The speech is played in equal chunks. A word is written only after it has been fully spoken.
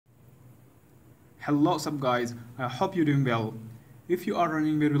Hello up guys, I hope you're doing well. If you are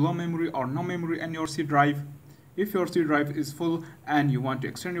running very low memory or no memory in your C drive, if your C drive is full and you want to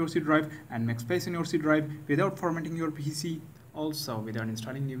extend your C drive and make space in your C drive without formatting your PC, also without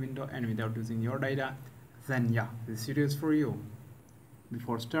installing new window and without using your data, then yeah, this video is for you.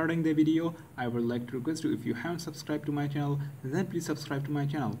 Before starting the video, I would like to request you, if you haven't subscribed to my channel, then please subscribe to my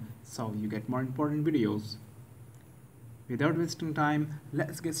channel so you get more important videos. Without wasting time,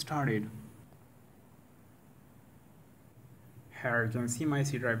 let's get started. Here you can see my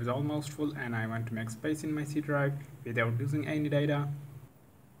C drive is almost full and I want to make space in my C drive without losing any data.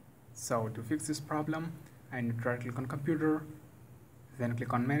 So to fix this problem, I need to right click on computer, then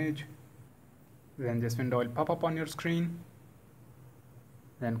click on manage, then this window will pop up on your screen,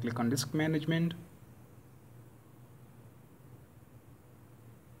 then click on disk management,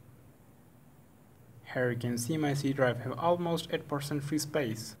 here you can see my C drive have almost 8% free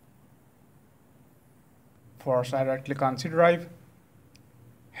space. First I right click on C drive.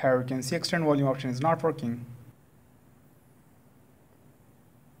 Here you can see extend volume option is not working.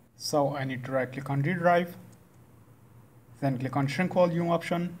 So I need to right click on D drive, then click on shrink volume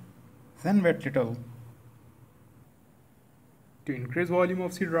option, then wait little. To increase volume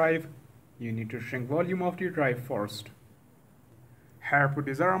of C drive, you need to shrink volume of D drive first. Here put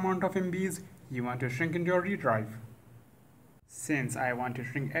desired amount of MBs you want to shrink in your D drive. Since I want to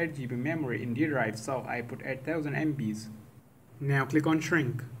shrink 8 GB memory in D drive, so I put 8000 MBs. Now click on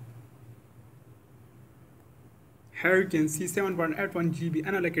shrink. Here you can see 7.81 GB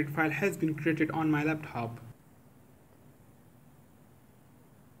unallocated file has been created on my laptop.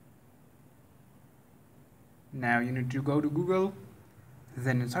 Now you need to go to Google,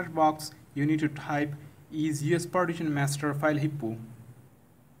 then in search box you need to type EaseUS partition master file hippo.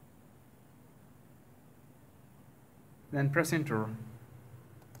 Then press enter.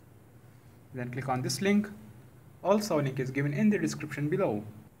 Then click on this link. Also link is given in the description below.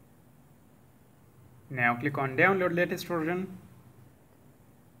 Now click on download latest version.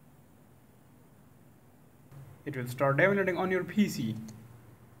 It will start downloading on your PC.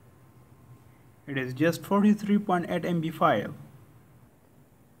 It is just 43.8 MB file.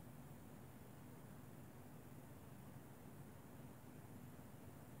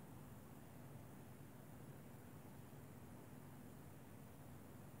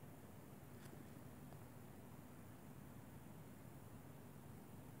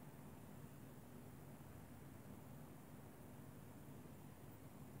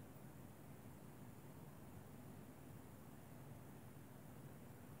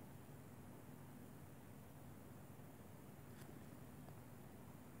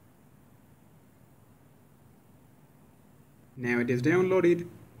 Now it is downloaded.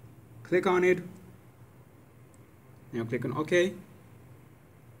 Click on it. Now click on OK.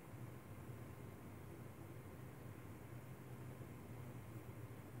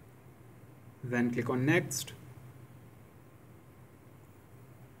 Then click on next.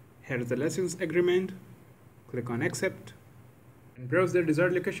 Here is the license agreement. Click on accept and browse the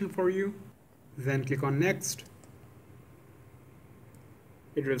desired location for you. Then click on next.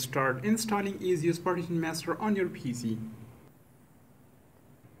 It will start installing EaseUS Partition Master on your PC.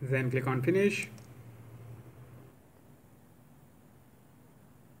 Then click on finish.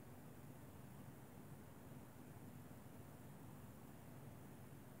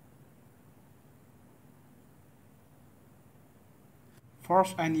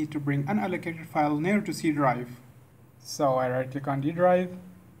 First I need to bring unallocated file near to C drive. So I right click on D drive,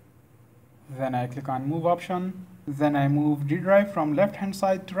 then I click on move option, then I move D drive from left hand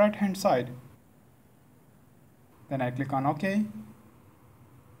side to right hand side. Then I click on OK.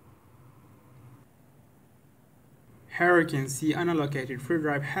 Here you can see unallocated free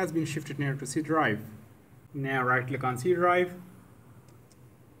drive has been shifted near to C drive. Now right click on C drive,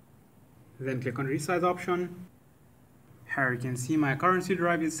 then click on resize option. Here you can see my current C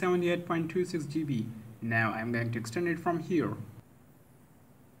drive is 78.26 GB. Now I'm going to extend it from here.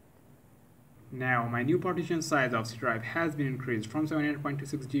 Now my new partition size of C drive has been increased from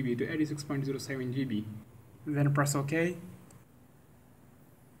 78.26 GB to 86.07 GB. Then press OK.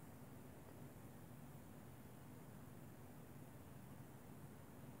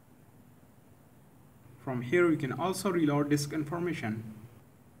 From here you can also reload disk information.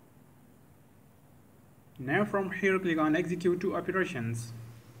 Now from here click on execute to operations.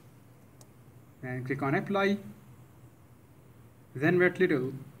 Then click on apply. Then wait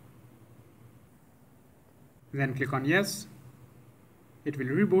little. Then click on yes. It will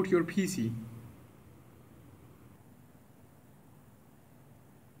reboot your PC.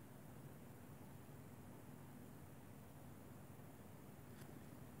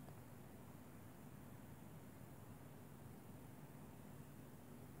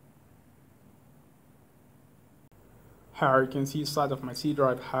 Here you can see size of my C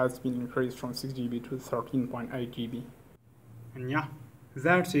drive has been increased from 6 GB to 13.8 GB. And yeah,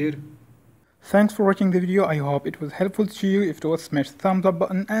 that's it. Thanks for watching the video. I hope it was helpful to you. If it was, smash the thumbs up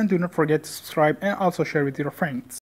button and do not forget to subscribe and also share with your friends.